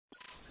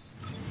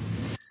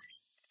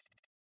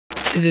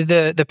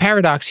the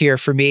paradox here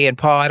for me, and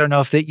Paul, I don't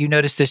know if that you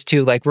noticed this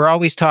too. Like, we're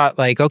always taught,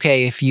 like,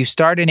 okay, if you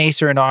start an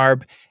ACE or an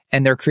ARB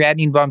and their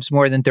creatinine bumps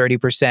more than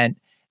 30%,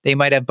 they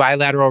might have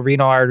bilateral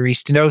renal artery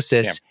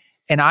stenosis. Yeah.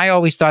 And I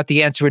always thought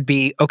the answer would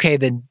be, okay,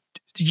 then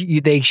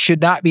they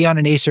should not be on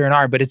an ACE or an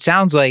ARB. But it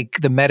sounds like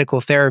the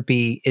medical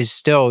therapy is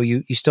still,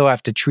 you still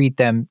have to treat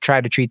them,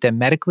 try to treat them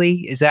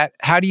medically. Is that,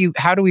 how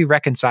do we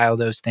reconcile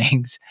those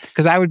things?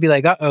 Because I would be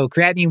like, uh-oh,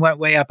 creatinine went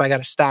way up, I got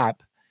to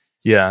stop.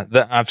 Yeah,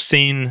 I've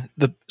seen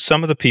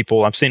some of the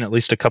people, I've seen at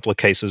least a couple of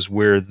cases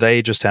where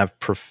they just have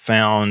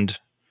profound,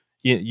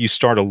 you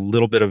start a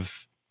little bit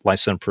of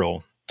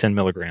lisinopril, 10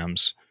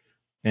 milligrams,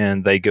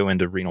 and they go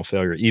into renal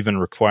failure.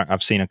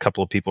 I've seen a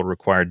couple of people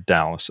require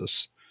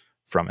dialysis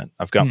from it.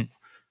 I've got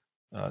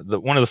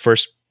one of the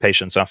first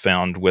patients I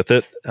found with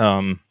it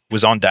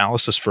was on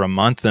dialysis for a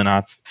month, and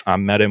I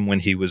met him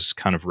when he was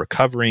kind of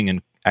recovering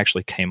and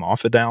actually came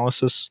off of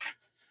dialysis.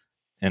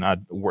 And I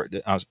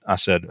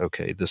said,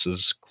 okay, this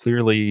is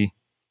clearly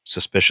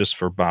suspicious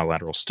for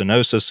bilateral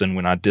stenosis. And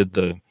when I did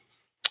the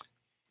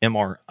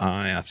MRI,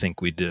 I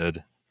think we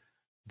did,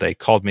 they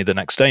called me the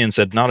next day and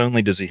said, not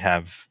only does he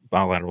have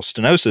bilateral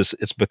stenosis,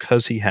 it's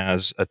because he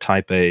has a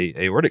type A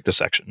aortic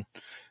dissection,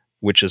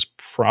 which has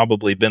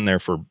probably been there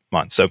for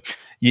months. So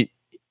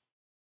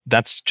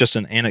that's just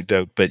an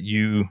anecdote, but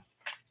you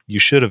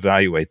should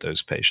evaluate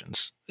those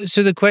patients.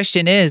 So the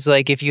question is,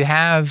 like, if you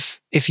put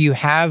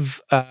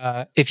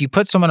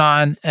someone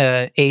on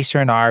ACE or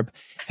an ARB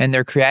and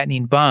their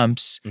creatinine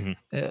bumps,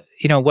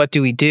 what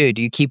do we do?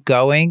 Do you keep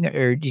going,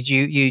 or did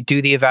you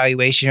do the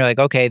evaluation? You're like,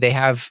 okay,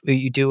 let's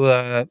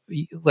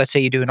say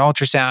you do an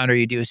ultrasound or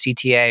you do a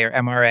CTA or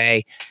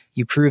MRA,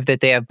 you prove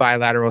that they have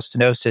bilateral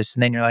stenosis,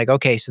 and then you're like,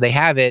 okay, so they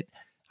have it.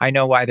 I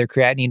know why they're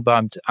creatinine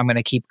bumped. I'm going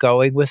to keep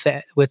going with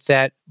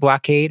that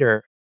blockade,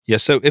 or? Yeah,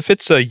 so if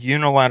it's a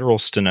unilateral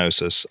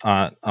stenosis,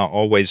 I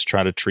always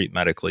try to treat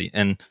medically.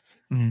 And,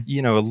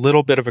 a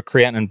little bit of a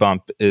creatinine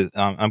bump,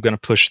 I'm going to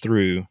push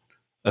through,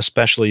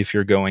 especially if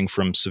you're going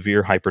from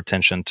severe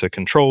hypertension to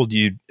controlled,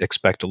 you'd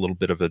expect a little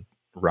bit of a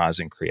rise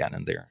in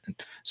creatinine there.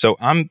 So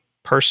I'm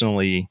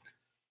personally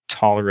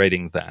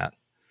tolerating that.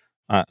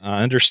 I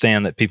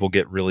understand that people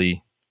get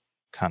really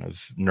kind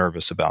of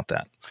nervous about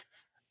that.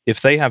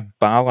 If they have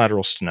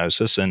bilateral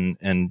stenosis and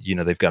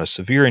they've got a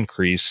severe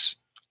increase,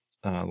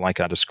 like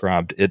I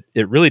described,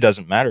 it really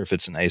doesn't matter if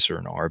it's an ACE or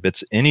an ARB.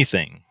 It's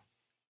anything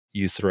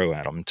you throw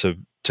at them to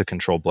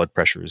control blood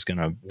pressure is going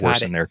to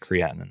worsen their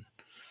creatinine.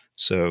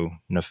 So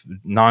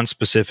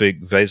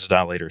non-specific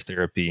vasodilator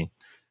therapy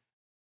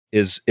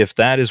if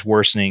that is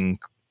worsening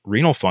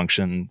renal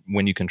function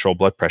when you control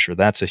blood pressure,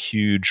 that's a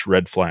huge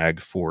red flag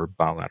for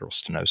bilateral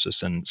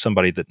stenosis and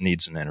somebody that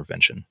needs an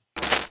intervention.